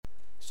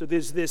So there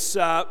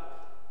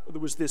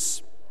was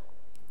this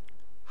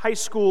high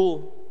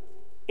school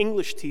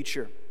English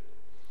teacher.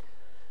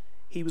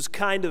 He was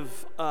kind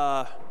of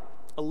a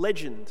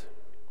legend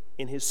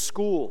in his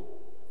school.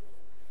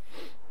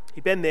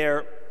 He'd been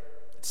there,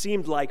 it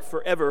seemed like,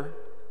 forever,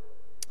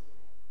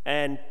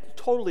 and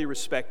totally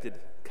respected,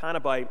 kind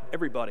of by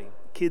everybody.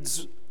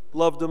 Kids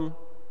loved him.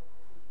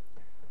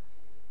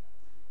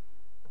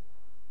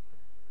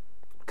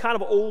 Kind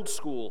of old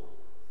school,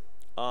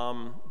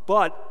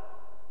 but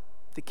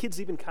the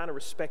kids even kind of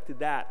respected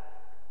that.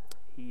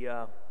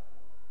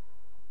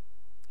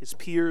 His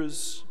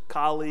peers,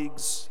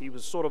 colleagues, he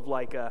was sort of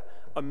like a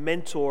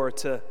mentor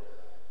to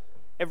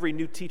every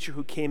new teacher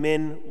who came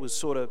in, was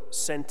sort of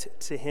sent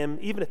to him.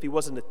 Even if he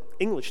wasn't an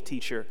English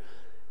teacher,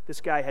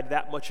 this guy had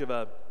that much of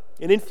an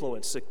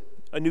influence.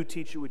 A new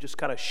teacher would just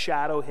kind of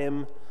shadow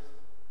him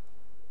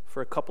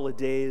for a couple of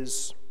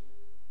days.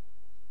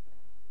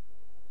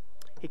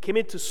 He came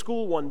into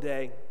school one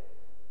day,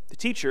 the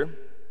teacher,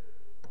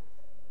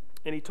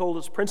 and he told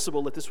his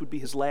principal that this would be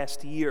his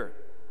last year.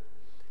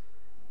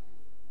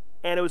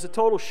 And it was a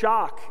total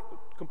shock,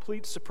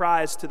 complete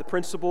surprise to the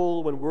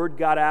principal when word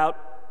got out.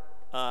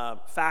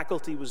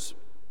 Faculty was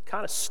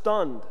kind of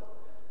stunned.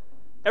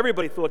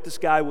 Everybody thought this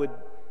guy would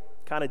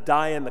kind of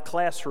die in the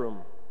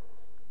classroom.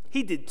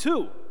 He did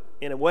too,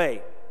 in a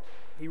way.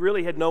 He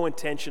really had no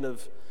intention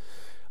of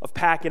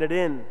packing it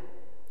in.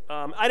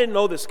 I didn't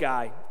know this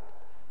guy,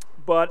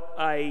 but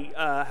I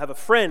have a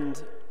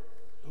friend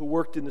who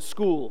worked in the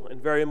school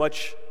and very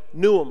much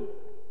knew him,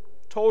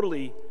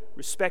 totally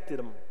respected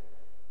him.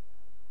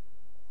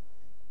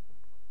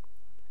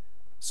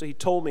 So he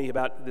told me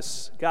about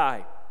this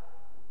guy.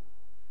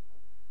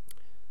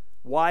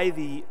 Why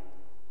the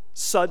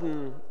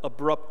sudden,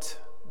 abrupt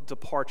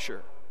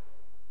departure?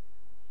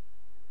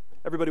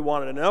 Everybody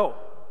wanted to know.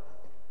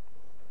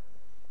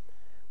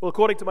 Well,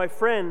 according to my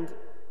friend,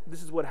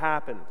 this is what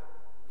happened.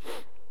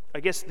 I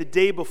guess the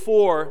day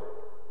before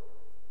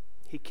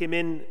he came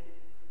in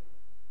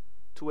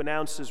to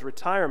announce his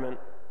retirement,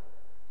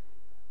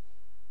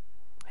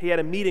 he had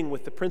a meeting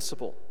with the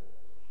principal.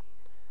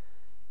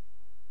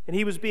 And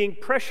he was being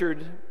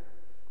pressured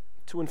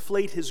to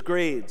inflate his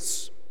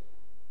grades,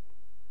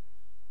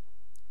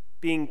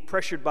 being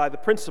pressured by the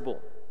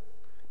principal.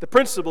 The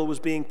principal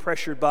was being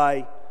pressured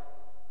by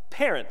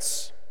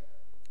parents,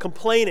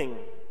 complaining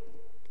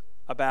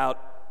about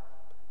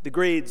the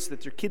grades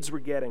that their kids were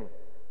getting.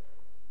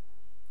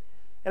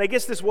 And I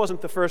guess this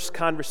wasn't the first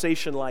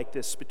conversation like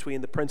this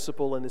between the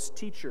principal and his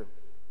teacher.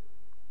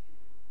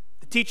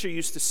 The teacher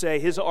used to say,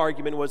 his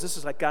argument was, this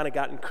is like kind of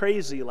gotten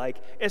crazy, like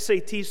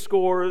SAT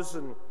scores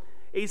and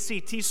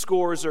ACT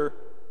scores are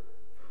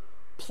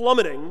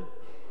plummeting,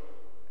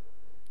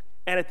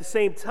 and at the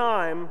same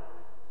time,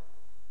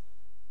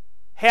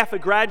 half a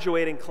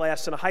graduating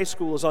class in a high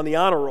school is on the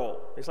honor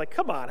roll. He's like,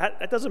 come on,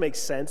 that doesn't make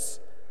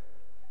sense.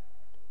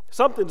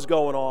 Something's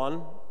going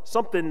on,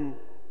 something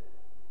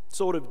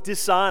sort of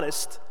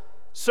dishonest,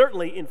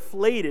 certainly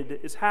inflated,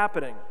 is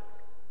happening.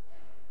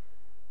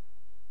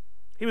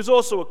 He was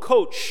also a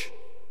coach.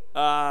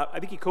 I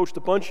think he coached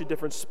a bunch of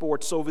different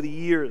sports over the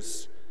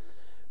years.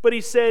 But he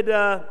said,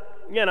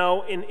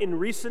 in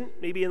recent,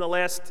 maybe in the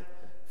last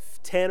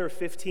 10 or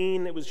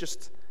 15, it was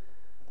just,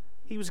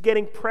 he was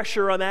getting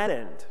pressure on that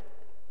end.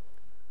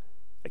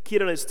 A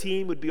kid on his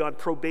team would be on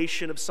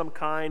probation of some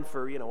kind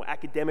for,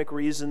 academic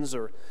reasons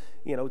or,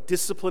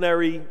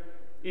 disciplinary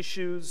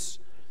issues.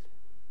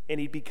 And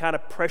he'd be kind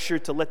of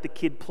pressured to let the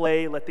kid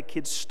play, let the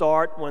kid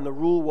start when the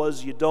rule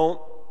was you don't.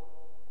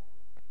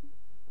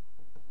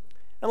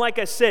 And like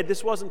I said,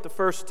 this wasn't the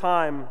first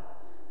time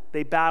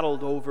they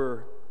battled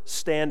over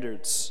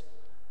standards,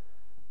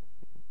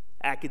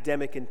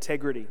 academic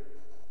integrity.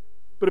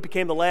 But it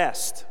became the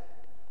last,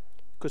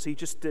 because he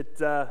just said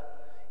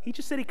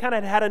he kind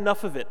of had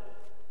enough of it.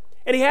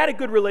 And he had a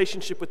good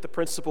relationship with the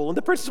principal, and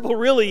the principal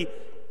really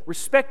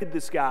respected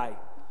this guy.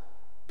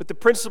 But the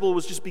principal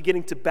was just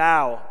beginning to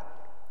bow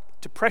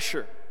to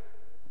pressure,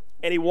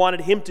 and he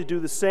wanted him to do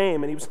the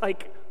same. And he was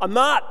like, I'm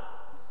not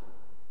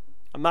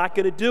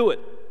going to do it.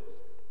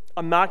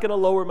 I'm not going to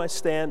lower my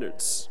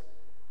standards.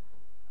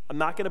 I'm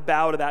not going to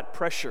bow to that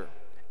pressure.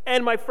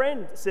 And my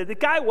friend said the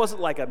guy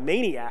wasn't like a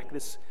maniac,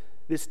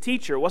 this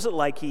teacher. It wasn't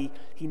like he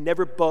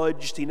never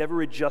budged, he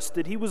never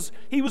adjusted. He was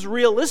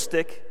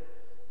realistic,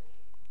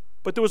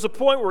 but there was a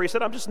point where he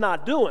said, I'm just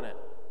not doing it.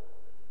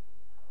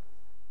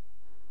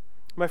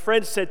 My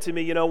friend said to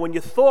me, when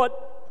you thought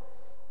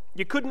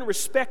you couldn't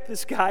respect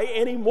this guy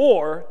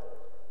anymore,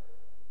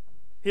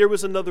 here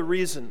was another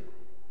reason.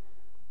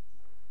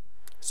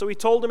 So he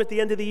told him at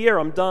the end of the year,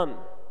 I'm done.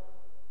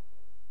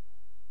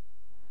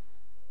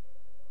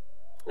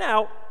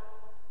 Now,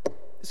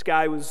 this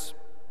guy was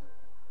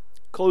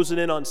closing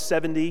in on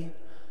 70.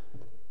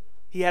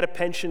 He had a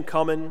pension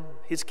coming.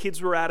 His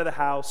kids were out of the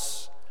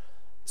house.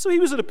 So he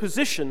was in a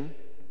position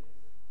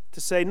to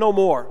say, no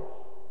more.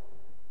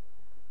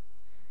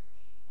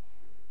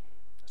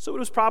 So it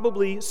was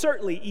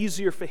certainly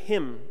easier for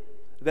him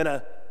than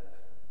a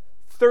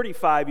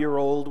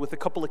 35-year-old with a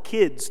couple of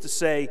kids to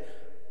say,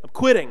 I'm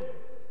quitting.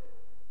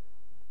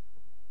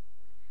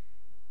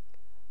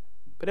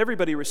 But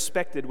everybody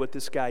respected what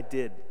this guy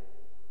did.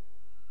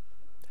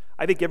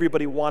 I think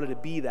everybody wanted to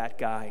be that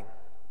guy.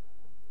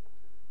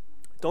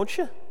 Don't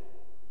you?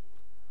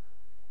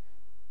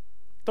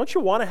 Don't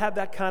you want to have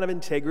that kind of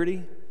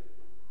integrity?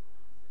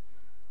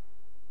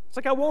 It's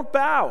like, I won't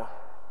bow.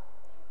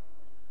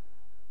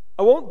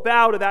 I won't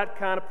bow to that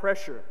kind of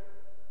pressure.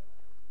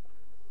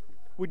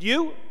 Would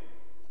you?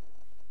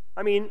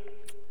 I mean,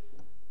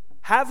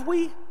 have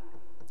we?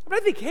 But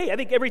I think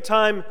every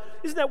time,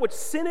 isn't that what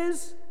sin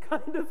is,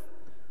 kind of?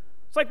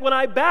 It's like when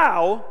I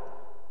bow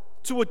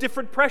to a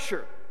different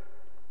pressure.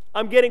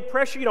 I'm getting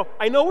pressure,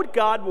 I know what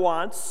God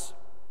wants,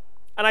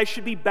 and I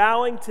should be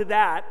bowing to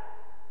that,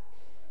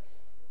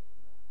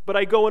 but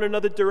I go in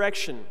another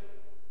direction.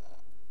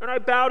 And I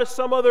bow to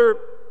some other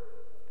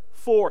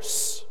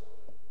force.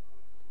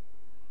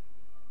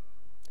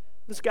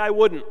 This guy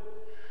wouldn't.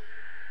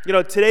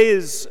 Today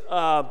is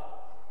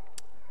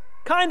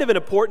kind of an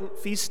important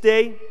feast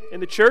day in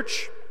the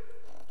church.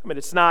 I mean,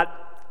 it's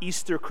not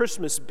Easter,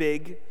 Christmas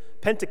big,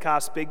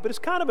 Pentecost big, but it's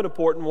kind of an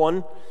important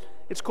one.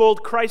 It's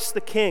called Christ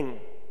the King.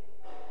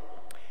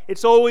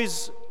 It's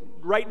always,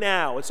 right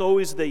now, it's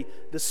always the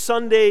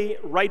Sunday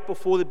right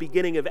before the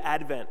beginning of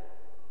Advent.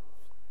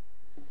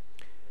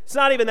 It's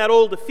not even that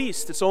old a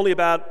feast. It's only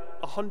about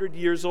 100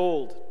 years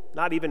old.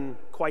 Not even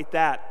quite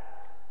that.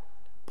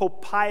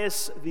 Pope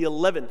Pius XI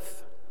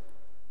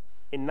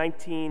in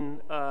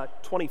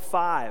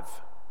 1925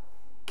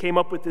 came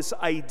up with this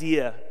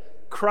idea,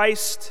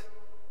 Christ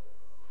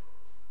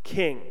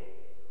King.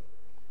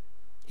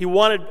 He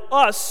wanted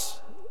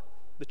us,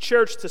 the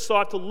church, to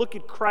start to look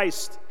at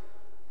Christ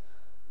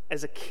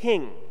as a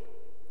king,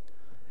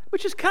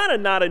 which is kind of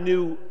not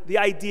the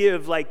idea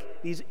of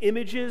like these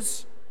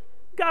images,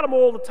 got them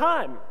all the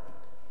time.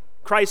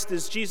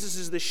 Jesus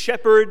is the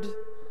shepherd,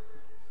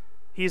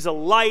 he's a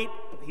light,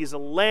 he's a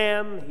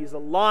lamb, he's a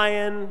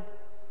lion.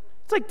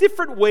 It's like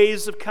different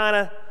ways of kind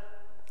of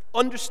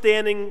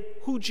understanding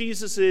who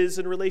Jesus is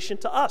in relation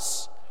to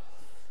us.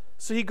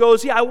 So he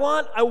goes, I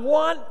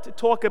want to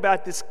talk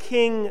about this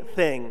king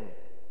thing.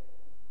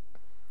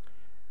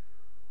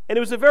 And it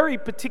was a very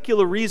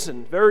particular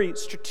reason, very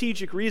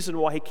strategic reason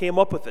why he came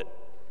up with it.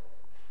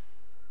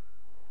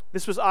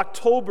 This was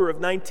October of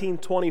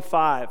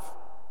 1925.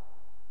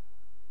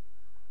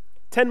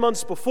 10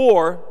 months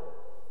before,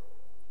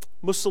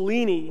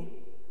 Mussolini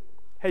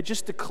had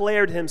just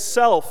declared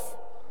himself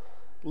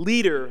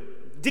leader,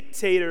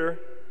 dictator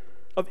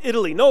of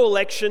Italy. No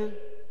election.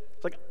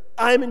 It's like,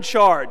 I'm in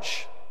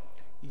charge.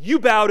 You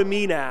bow to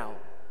me now,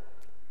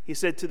 he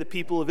said to the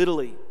people of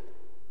Italy.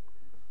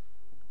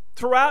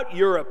 Throughout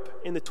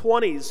Europe in the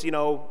 20s,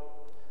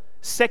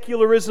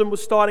 secularism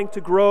was starting to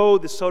grow.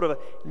 This sort of a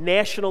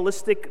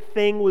nationalistic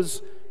thing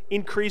was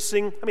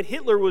increasing. I mean,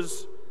 he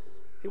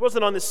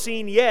wasn't on the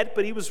scene yet,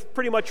 but he was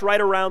pretty much right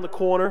around the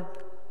corner.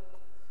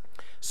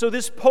 So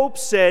this pope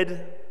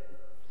said,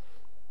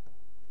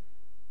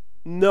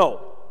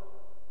 no.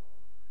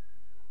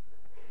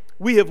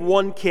 We have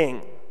one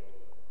king,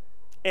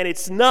 and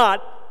it's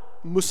not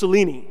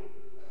Mussolini.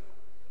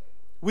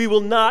 We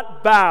will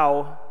not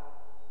bow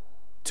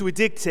to a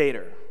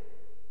dictator.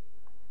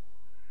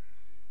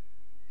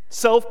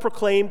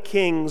 Self-proclaimed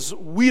kings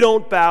we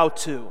don't bow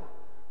to.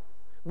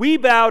 We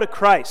bow to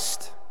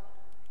Christ.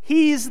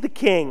 He's the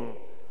king.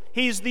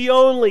 He's the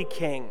only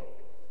king.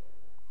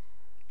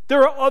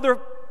 There are other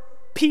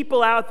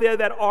people out there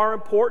that are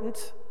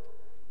important,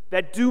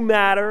 that do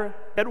matter,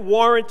 that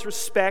warrant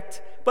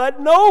respect,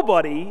 but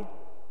nobody,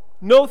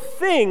 no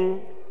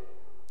thing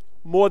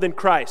more than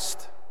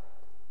Christ.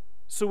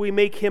 So we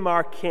make him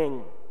our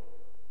king.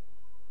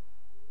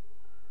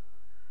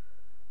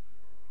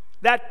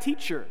 That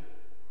teacher,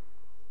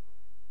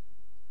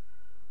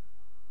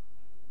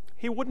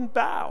 he wouldn't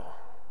bow.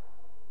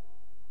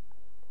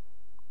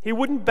 He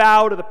wouldn't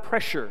bow to the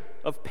pressure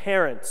of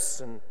parents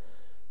and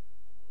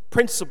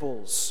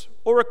principals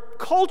or a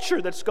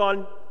culture that's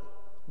gone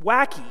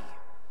wacky.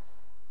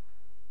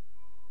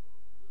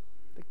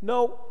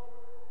 No,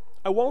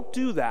 I won't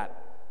do that.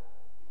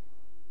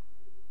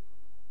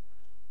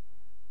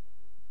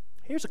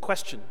 Here's a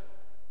question,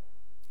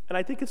 and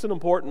I think it's an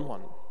important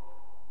one.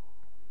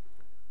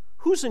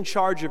 Who's in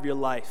charge of your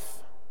life?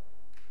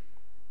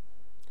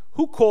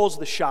 Who calls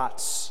the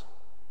shots?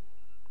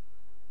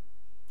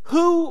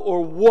 Who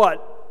or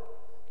what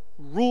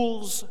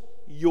rules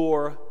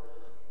your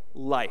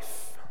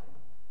life?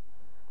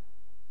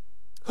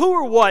 Who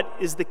or what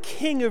is the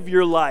king of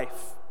your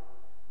life?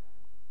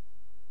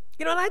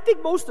 And I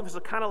think most of us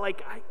are kind of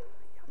like,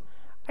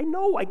 I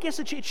know, I guess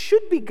it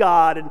should be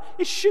God, and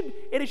it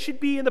should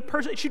be in the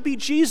person, it should be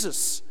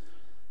Jesus.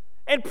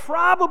 And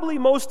probably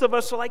most of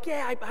us are like,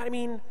 yeah, I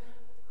mean,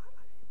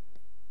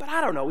 but I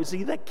don't know, is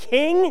he the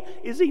king?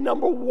 Is he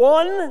number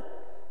one?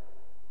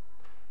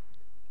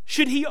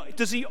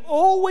 Does he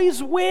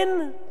always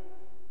win?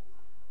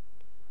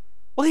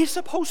 Well, he's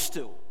supposed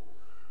to.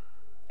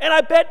 And I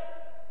bet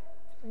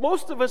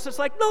most of us, it's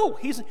like, no,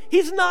 he's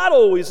not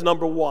always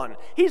number one.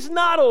 He's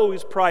not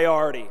always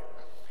priority.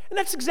 And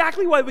that's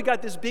exactly why we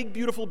got this big,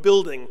 beautiful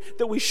building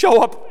that we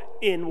show up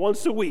in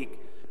once a week.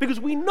 because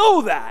we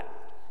know that.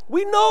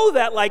 We know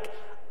that, like,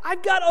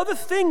 I've got other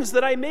things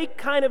that I make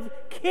kind of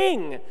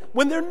king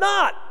when they're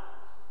not.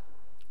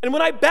 And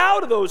when I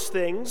bow to those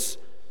things,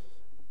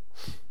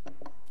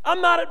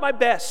 I'm not at my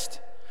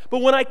best.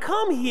 But when I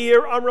come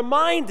here, I'm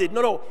reminded,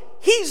 no,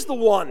 he's the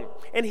one,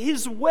 and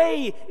his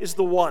way is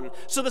the one.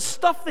 So the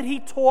stuff that he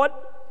taught,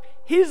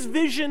 his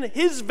vision,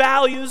 his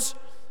values,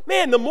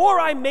 man, the more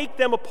I make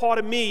them a part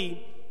of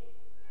me,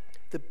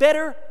 the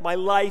better my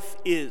life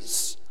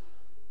is.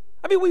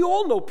 I mean, we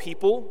all know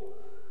people.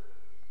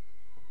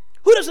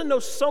 Who doesn't know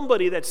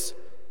somebody that's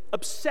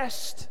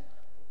obsessed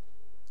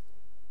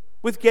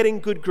with getting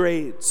good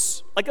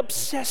grades? Like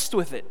obsessed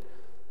with it.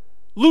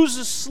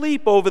 Loses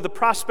sleep over the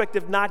prospect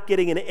of not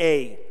getting an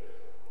A.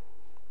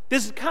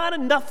 There's kind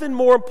of nothing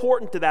more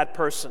important to that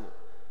person.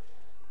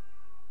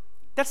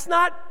 That's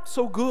not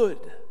so good.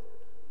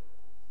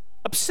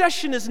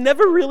 Obsession is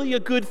never really a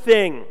good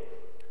thing.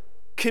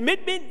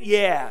 Commitment,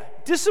 yeah.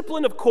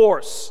 Discipline, of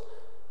course.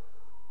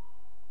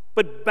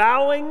 But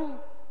bowing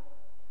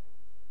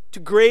to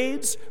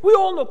grades, we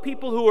all know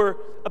people who are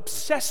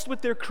obsessed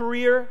with their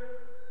career.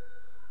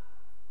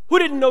 Who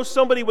didn't know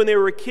somebody when they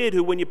were a kid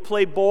who, when you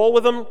play ball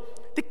with them,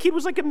 the kid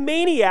was like a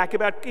maniac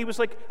he was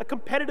like a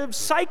competitive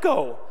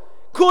psycho.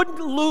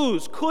 Couldn't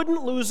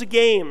lose a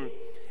game.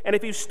 And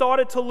if he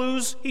started to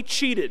lose, he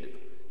cheated.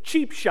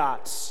 Cheap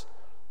shots.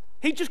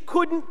 He just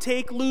couldn't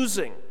take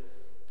losing.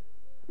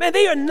 Man,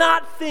 they are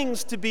not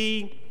things to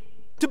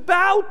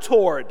bow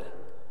toward.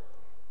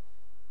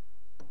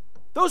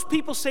 Those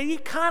people say, you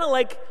kind of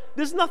like,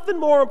 there's nothing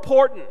more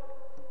important.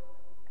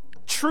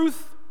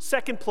 Truth,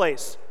 second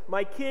place.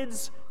 My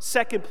kids,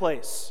 second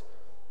place.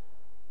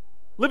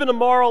 Living a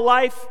moral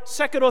life,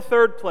 second or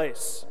third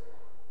place.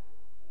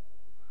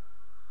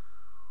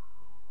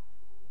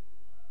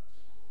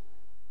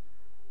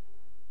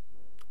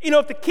 You know,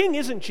 if the king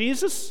isn't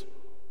Jesus,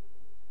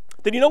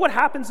 then you know what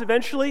happens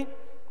eventually?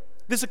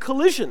 There's a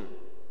collision.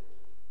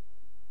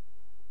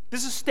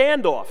 There's a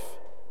standoff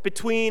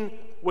between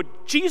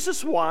what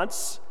Jesus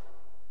wants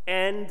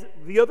and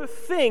the other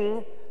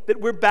thing that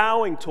we're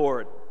bowing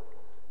toward.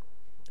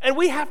 And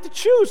we have to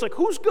choose, like,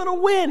 who's going to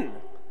win?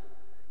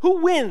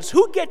 Who wins?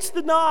 Who gets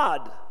the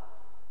nod?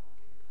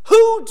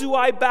 Who do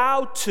I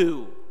bow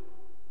to?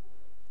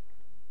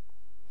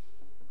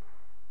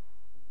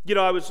 You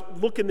know, I was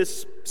looking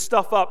this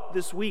stuff up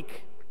this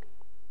week,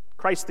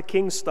 Christ the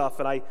King stuff,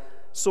 and I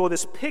saw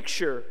this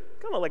picture,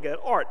 kind of like an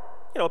art,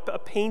 a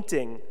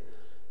painting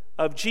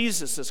of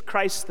Jesus as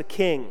Christ the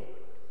King.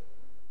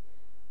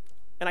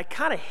 And I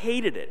kind of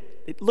hated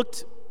it. It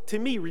looked, to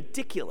me,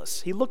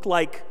 ridiculous. He looked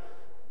like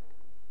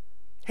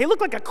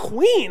a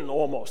queen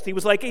almost. He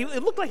looked like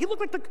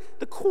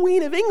the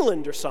Queen of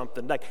England or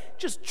something, like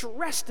just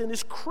dressed in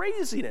this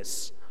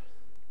craziness.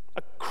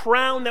 A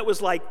crown that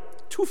was like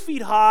 2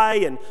 feet high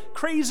and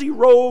crazy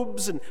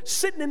robes and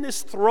sitting in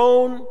this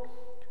throne.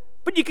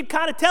 But you could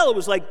kind of tell it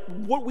was like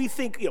what we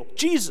think,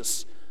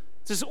 Jesus.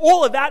 There's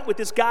all of that with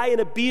this guy in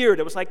a beard.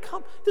 It was like,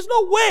 there's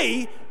no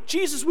way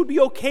Jesus would be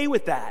okay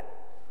with that.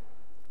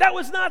 That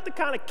was not the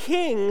kind of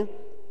king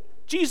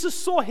Jesus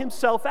saw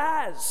himself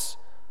as.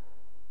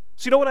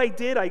 So you know what I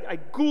did? I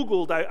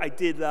Googled, I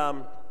did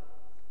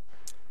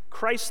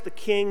Christ the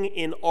King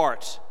in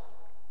art.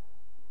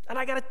 And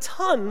I got a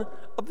ton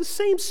of the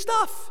same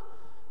stuff.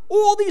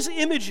 All these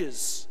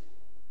images.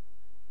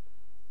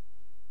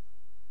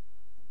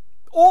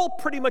 All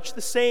pretty much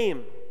the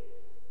same.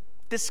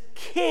 This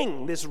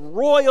king, this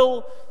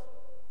royal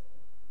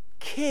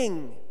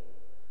king.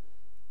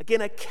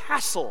 Again, a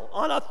castle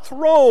on a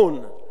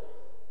throne.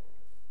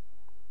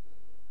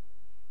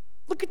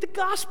 Look at the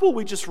gospel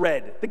we just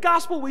read, the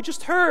gospel we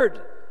just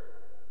heard.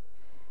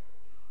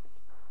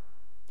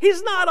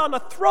 He's not on a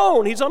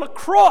throne, he's on a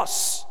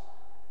cross.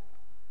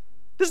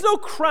 There's no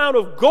crown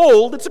of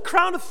gold, it's a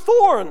crown of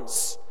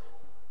thorns.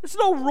 There's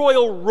no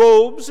royal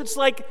robes, it's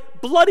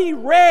like bloody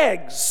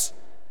rags.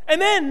 And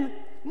then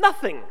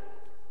nothing.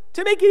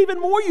 To make it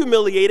even more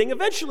humiliating,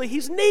 eventually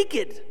he's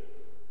naked.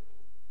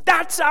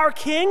 That's our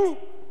king.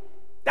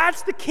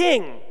 That's the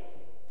king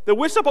that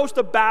we're supposed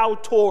to bow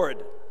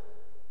toward.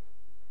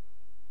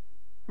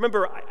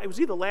 Remember, I was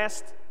either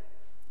last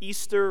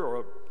Easter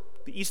or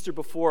the Easter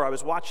before, I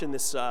was watching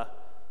this,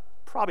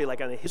 probably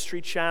like on the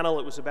History Channel.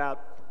 It was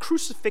about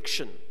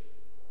crucifixion,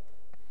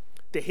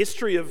 the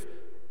history of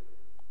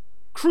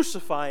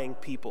crucifying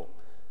people.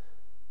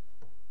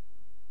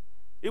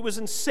 It was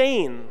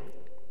insane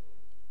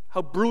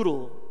how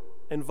brutal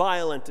and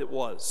violent it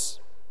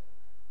was.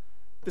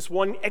 This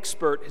one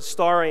expert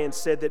historian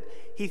said that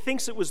he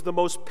thinks it was the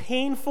most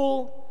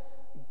painful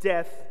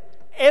death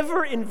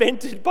ever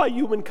invented by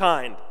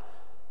humankind.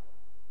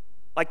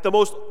 Like the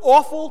most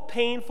awful,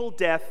 painful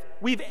death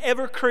we've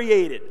ever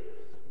created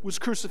was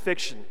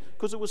crucifixion,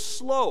 because it was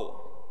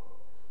slow.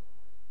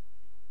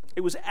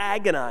 It was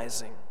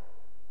agonizing.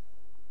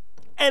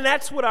 And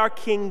that's what our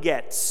king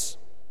gets.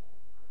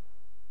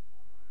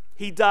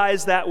 He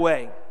dies that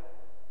way.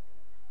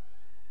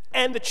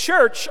 And the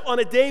church, on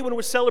a day when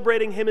we're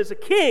celebrating him as a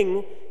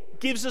king,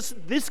 gives us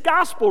this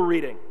gospel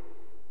reading.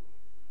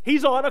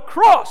 He's on a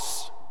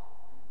cross.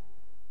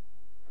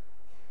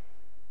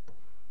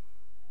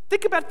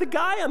 Think about the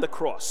guy on the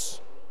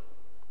cross.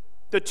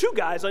 There are two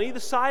guys on either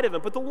side of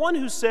him, but the one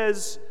who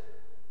says,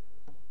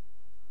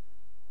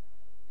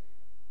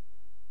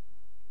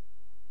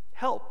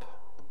 help.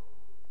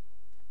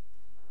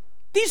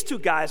 These two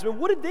guys,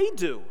 what did they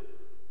do?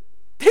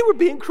 They were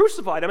being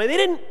crucified.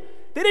 They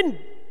didn't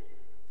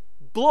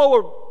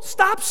blow a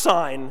stop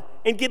sign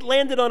and get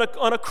landed on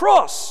a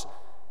cross.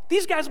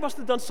 These guys must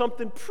have done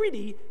something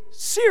pretty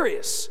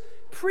serious,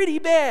 pretty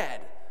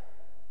bad.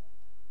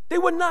 They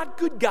were not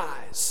good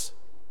guys.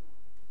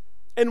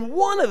 And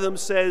one of them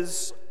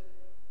says,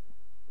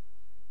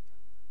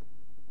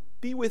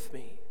 be with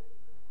me.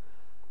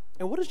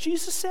 And what does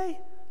Jesus say?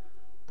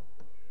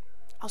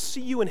 I'll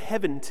see you in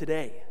heaven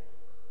today.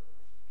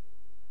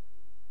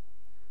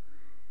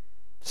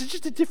 This is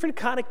just a different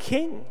kind of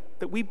king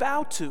that we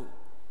bow to.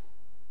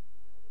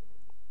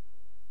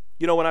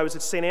 When I was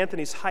at St.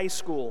 Anthony's High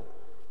School,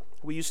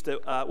 we used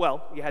to, there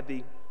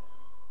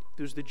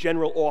was the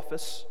general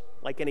office,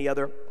 like any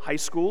other high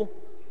school.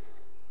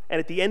 And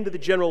at the end of the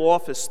general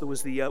office, there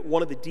was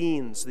one of the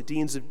deans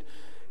of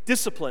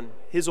discipline.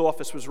 His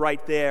office was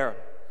right there.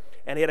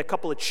 And he had a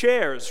couple of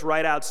chairs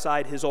right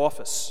outside his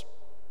office.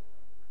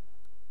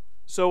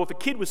 So if a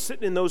kid was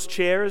sitting in those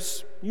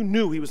chairs, you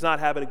knew he was not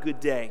having a good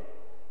day.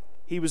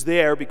 He was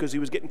there because he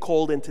was getting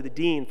called into the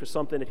dean for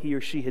something that he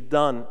or she had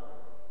done.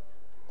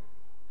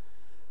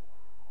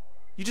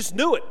 You just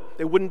knew it.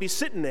 They wouldn't be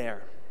sitting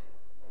there.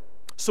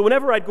 So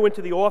whenever I'd go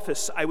into the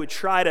office, I would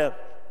try to,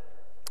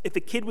 if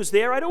the kid was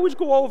there, I'd always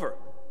go over.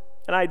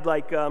 And I'd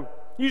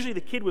usually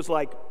the kid was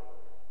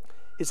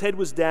his head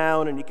was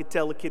down, and you could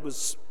tell the kid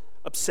was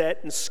upset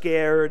and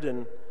scared.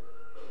 And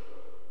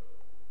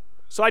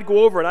so I'd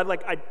go over, and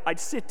I'd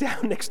sit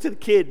down next to the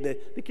kid, and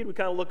the kid would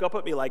kind of look up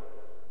at me like,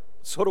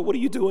 sort of, what are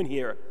you doing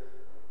here?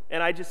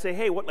 And I'd just say,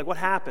 hey, what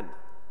happened?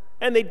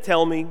 And they'd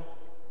tell me.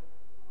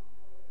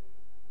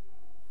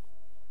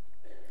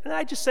 And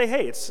I'd just say,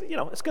 hey, it's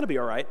going to be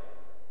all right.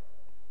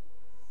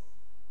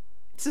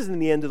 This isn't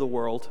the end of the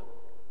world.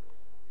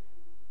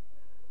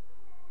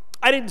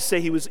 I didn't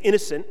say he was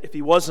innocent if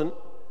he wasn't.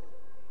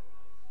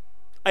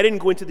 I didn't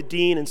go into the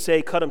dean and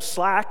say, cut him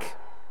slack.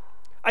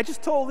 I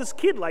just told this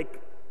kid,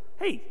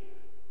 hey,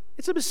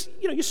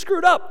 you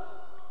screwed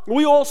up.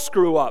 We all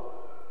screw up.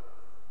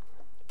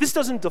 This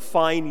doesn't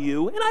define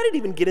you. And I didn't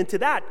even get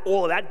into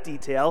all of that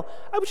detail.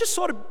 I was just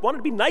sort of wanted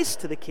to be nice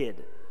to the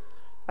kid.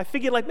 I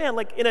figured,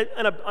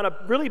 on a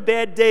really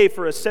bad day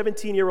for a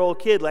 17-year-old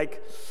kid, let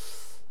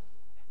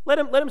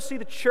him see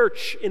the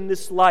church in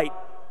this light.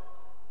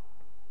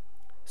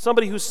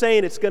 Somebody who's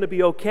saying it's going to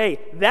be okay.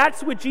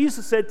 That's what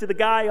Jesus said to the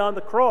guy on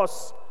the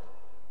cross.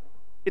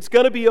 It's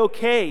going to be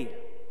okay.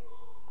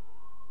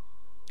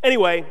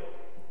 Anyway,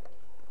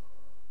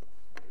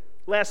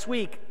 last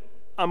week,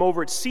 I'm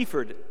over at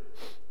Seaford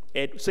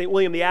at St.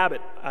 William the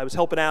Abbot. I was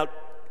helping out.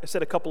 I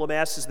said a couple of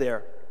masses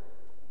there.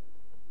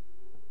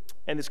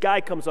 And this guy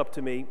comes up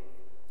to me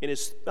in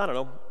his,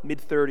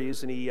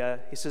 mid-30s, and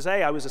he says,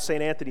 hey, I was at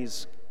St.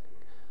 Anthony's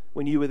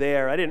when you were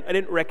there. I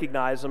didn't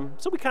recognize him.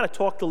 So we kind of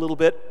talked a little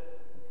bit.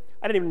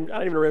 I didn't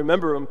even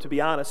remember him, to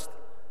be honest.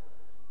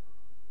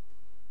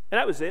 And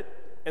that was it.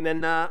 And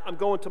then I'm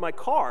going to my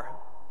car,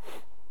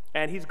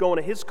 and he's going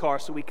to his car,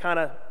 so we kind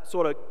of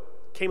sort of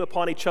came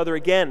upon each other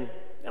again.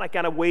 And I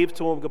kind of waved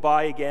to him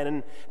goodbye again,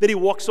 and then he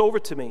walks over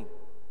to me,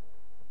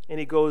 and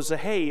he goes,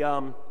 hey,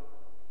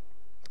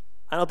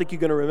 I don't think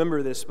you're going to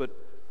remember this, but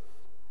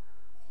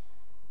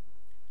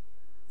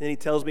then he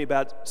tells me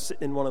about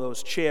sitting in one of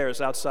those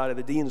chairs outside of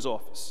the dean's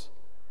office.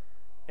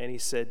 And he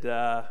said,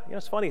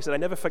 it's funny. He said, I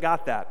never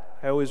forgot that.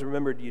 I always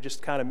remembered you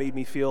just kind of made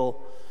me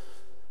feel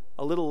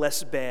a little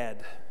less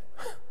bad.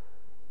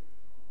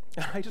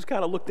 And I just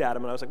kind of looked at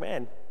him, and I was like,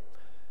 man,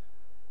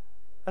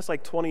 that's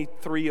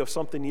 23 or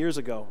something years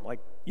ago.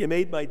 You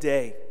made my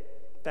day.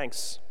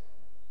 Thanks.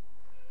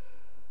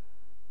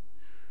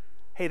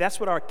 Hey, that's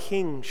what our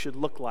king should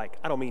look like.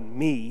 I don't mean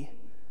me.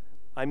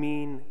 I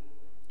mean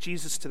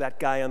Jesus to that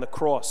guy on the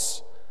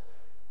cross.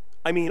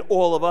 I mean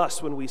all of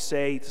us when we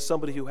say to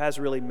somebody who has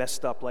really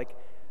messed up,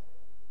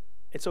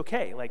 it's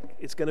okay.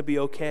 It's going to be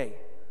okay.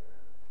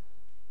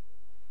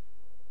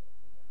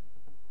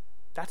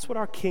 That's what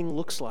our king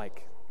looks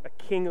like. A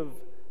king of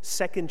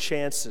second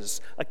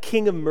chances. A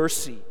king of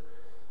mercy.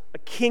 A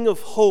king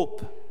of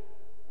hope.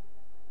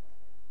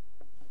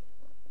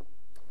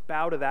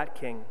 Bow to that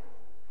king.